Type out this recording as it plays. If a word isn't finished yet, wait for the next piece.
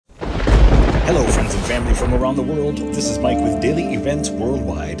Hello friends and family from around the world, this is Mike with Daily Events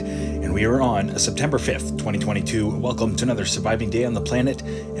Worldwide, and we are on September 5th, 2022. Welcome to another surviving day on the planet,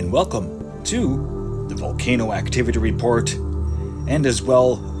 and welcome to the Volcano Activity Report, and as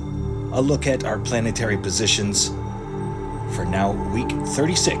well, a look at our planetary positions for now week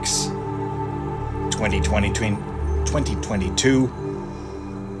 36,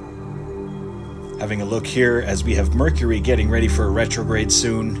 2022. Having a look here as we have Mercury getting ready for a retrograde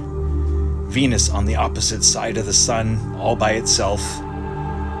soon. Venus on the opposite side of the Sun, all by itself.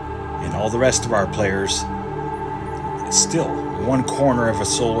 And all the rest of our players still one corner of a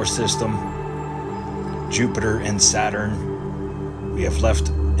solar system. Jupiter and Saturn. We have left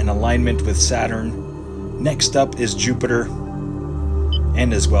an alignment with Saturn. Next up is Jupiter.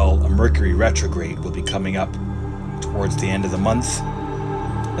 And as well, a Mercury retrograde will be coming up towards the end of the month.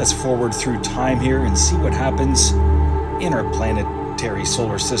 Let's forward through time here and see what happens in our planetary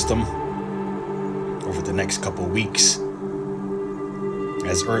solar system over the next couple weeks,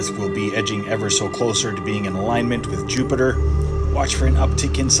 as Earth will be edging ever so closer to being in alignment with Jupiter. Watch for an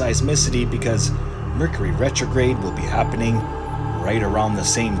uptick in seismicity because Mercury retrograde will be happening right around the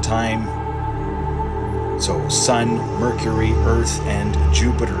same time. So Sun, Mercury, Earth, and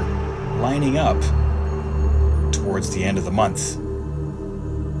Jupiter lining up towards the end of the month.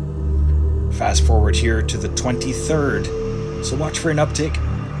 Fast forward here to the 23rd, so watch for an uptick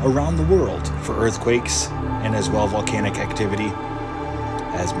around the world for earthquakes and as well volcanic activity,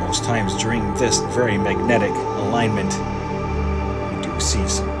 as most times during this very magnetic alignment we do see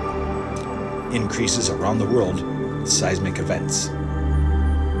some increases around the world with seismic events.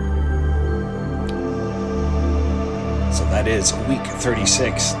 So that is week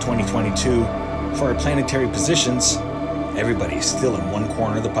 36, 2022 for our planetary positions. Everybody's still in one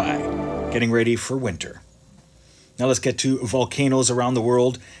corner of the pie, getting ready for winter. Now let's get to volcanoes around the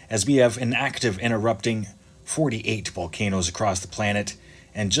world, as we have an active and erupting 48 volcanoes across the planet.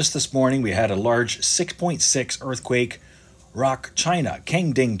 And just this morning we had a large 6.6 earthquake rock China,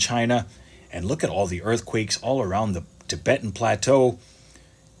 Kangding, China. And look at all the earthquakes all around the Tibetan Plateau,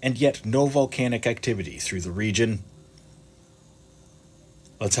 and yet no volcanic activity through the region.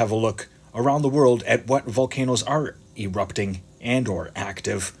 Let's have a look around the world at what volcanoes are erupting and or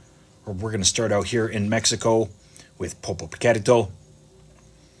active. We're going to start out here in Mexico with Popocatépetl,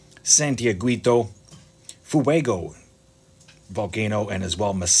 Santiaguito, Fuego volcano, and as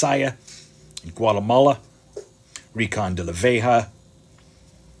well Masaya in Guatemala, Rincon de la Vieja.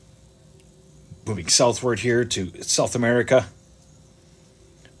 Moving southward here to South America.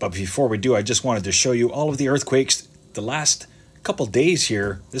 But before we do, I just wanted to show you all of the earthquakes the last couple days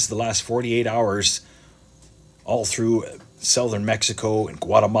here. This is the last 48 hours, all through southern Mexico and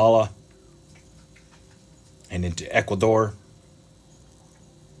Guatemala and into Ecuador.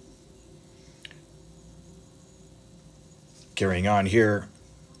 Carrying on here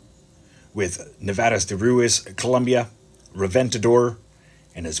with Nevadas de Ruiz, Colombia, Reventador,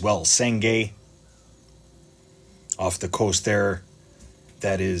 and as well Sangay off the coast there.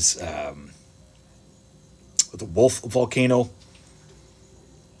 That is the Wolf volcano.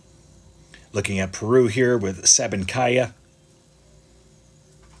 Looking at Peru here with Sabancaya.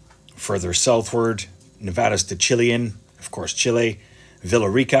 Further southward, Nevadas de Chilean, of course Chile,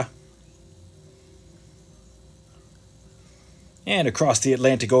 Villarrica. And across the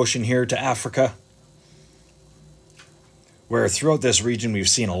Atlantic Ocean here to Africa, where throughout this region we've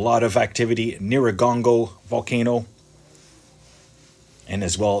seen a lot of activity. Nyiragongo volcano, and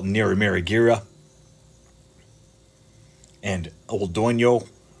as well Nyamiragira and Old Doño.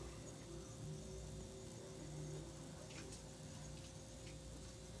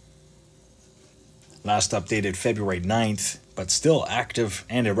 Last updated February 9th, but still active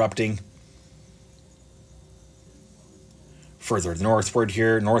and erupting. Further northward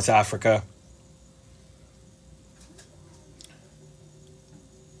here, North Africa,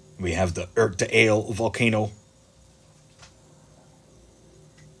 we have the Urk de Ale volcano.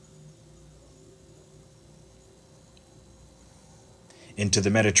 Into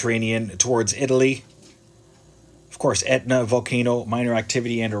the Mediterranean towards Italy. Of course, Etna volcano, minor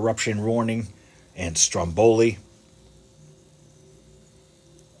activity and eruption warning. And Stromboli.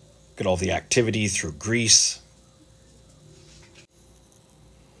 Look at all the activity through Greece.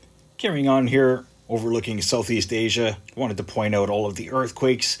 Carrying on here, overlooking Southeast Asia, I wanted to point out all of the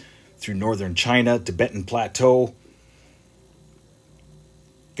earthquakes through northern China, Tibetan Plateau.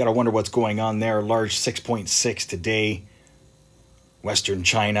 Gotta wonder what's going on there. Large 6.6 today, western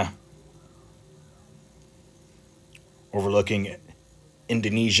China. Overlooking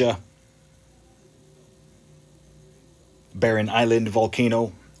Indonesia. Barren Island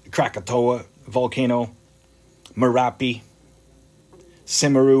volcano, Krakatoa volcano, Merapi,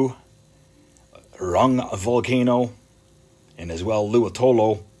 Semeru, Rung volcano, and as well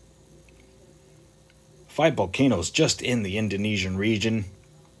Luatolo. 5 volcanoes just in the Indonesian region.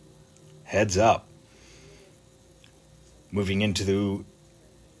 Heads up. Moving into the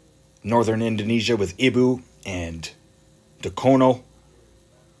northern Indonesia with Ibu and Dakono.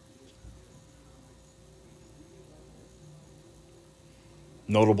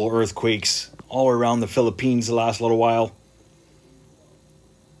 Notable earthquakes all around the Philippines the last little while.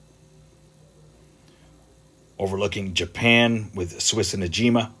 Overlooking Japan with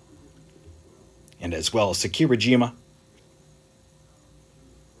Suisanojima, and as well Sakirajima.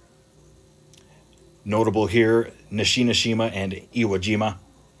 Notable here, Nishinoshima and Iwajima.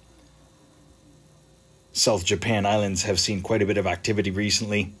 South Japan Islands have seen quite a bit of activity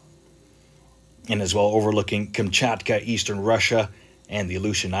recently. And as well overlooking Kamchatka, eastern Russia, and the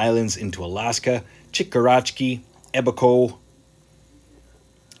Aleutian Islands into Alaska, Chikarachi, Ebako,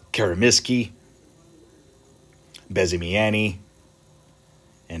 Karamiski, Bezimiani,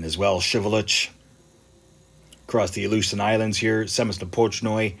 and as well Shiveluch. Across the Aleutian Islands here,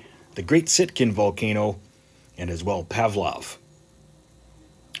 Semistopochnoi, the Great Sitkin volcano, and as well Pavlov.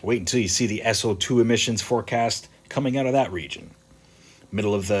 Wait until you see the SO2 emissions forecast coming out of that region.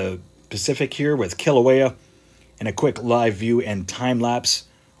 Middle of the Pacific here with Kilauea, and a quick live view and time lapse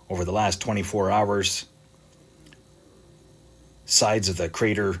over the last 24 hours. Sides of the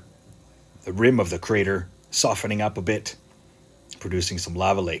crater, the rim of the crater, softening up a bit, producing some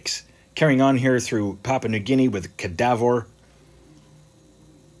lava lakes. Carrying on here through Papua New Guinea with Kadavor.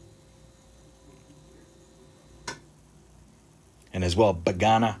 And as well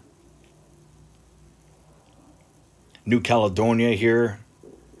Bagana. New Caledonia here.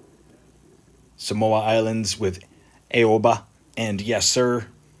 Samoa Islands with Aoba and Yes Sir.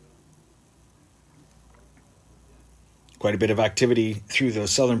 Quite a bit of activity through the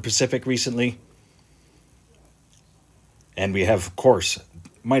southern Pacific recently. And we have, of course,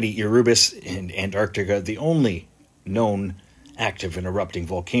 mighty Erebus in Antarctica, the only known active and erupting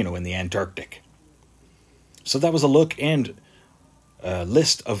volcano in the Antarctic. So that was a look and a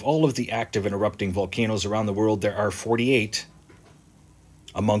list of all of the active and erupting volcanoes around the world. There are 48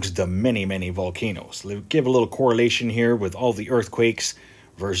 amongst the many, many volcanoes. We'll give a little correlation here with all the earthquakes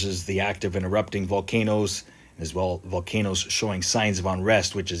versus the active and erupting volcanoes, as well volcanoes showing signs of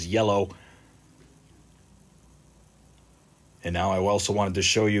unrest, which is yellow. And now I also wanted to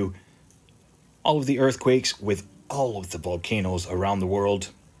show you all of the earthquakes with all of the volcanoes around the world.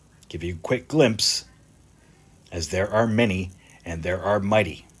 Give you a quick glimpse, as there are many and there are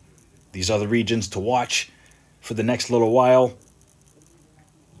mighty. These are the regions to watch for the next little while.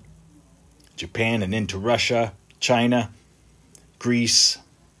 Japan and into Russia, China, Greece.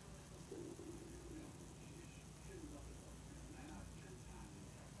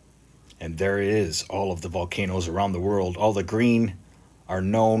 And there is all of the volcanoes around the world. All the green are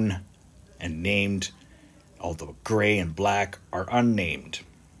known and named. All the gray and black are unnamed.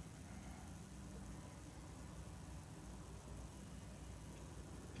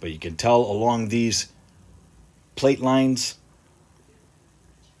 But you can tell along these plate lines,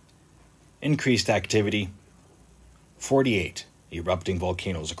 increased activity, 48 erupting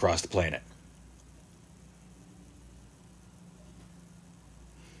volcanoes across the planet.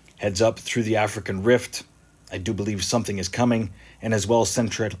 Heads up through the African Rift. I do believe something is coming, and as well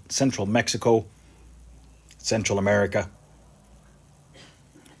central Mexico, Central America.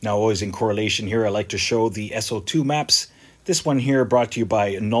 Now, always in correlation here, I like to show the SO2 maps. This one here brought to you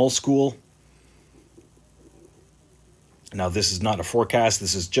by Null School. Now, this is not a forecast.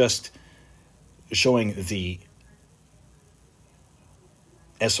 This is just showing the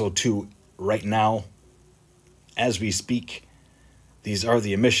SO2 right now as we speak. These are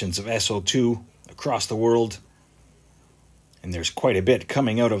the emissions of SO2 across the world. And there's quite a bit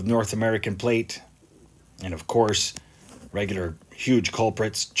coming out of North American plate. And of course, regular huge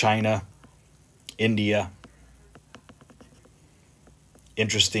culprits, China, India.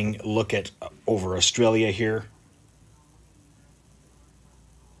 Interesting look at over Australia here.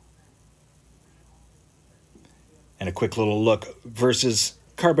 And a quick little look versus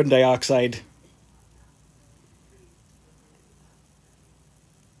carbon dioxide.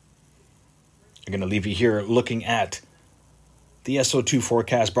 I'm going to leave you here looking at the SO2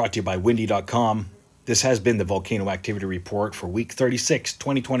 forecast brought to you by windy.com. This has been the Volcano Activity Report for week 36,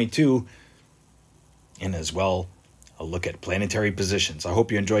 2022. And as well, a look at planetary positions. I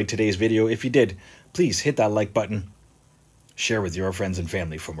hope you enjoyed today's video. If you did, please hit that like button. Share with your friends and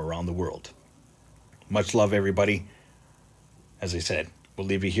family from around the world. Much love, everybody. As I said, we'll We'll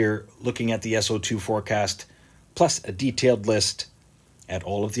leave you here looking at the SO2 forecast, plus a detailed list at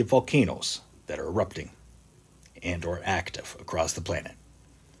all of the volcanoes that are erupting and or active across the planet.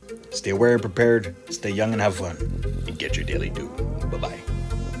 Stay aware and prepared, stay young and have fun, and get your daily dew. Bye-bye.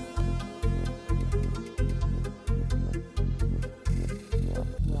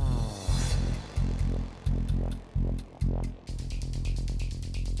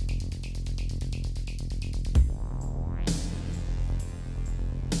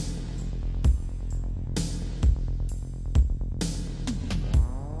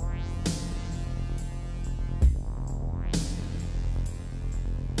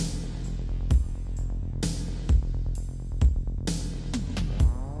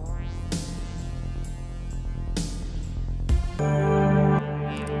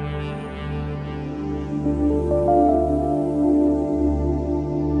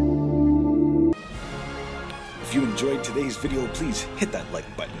 If you enjoyed today's video, please hit that like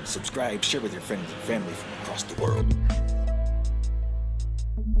button, subscribe, share with your friends and family from across the world.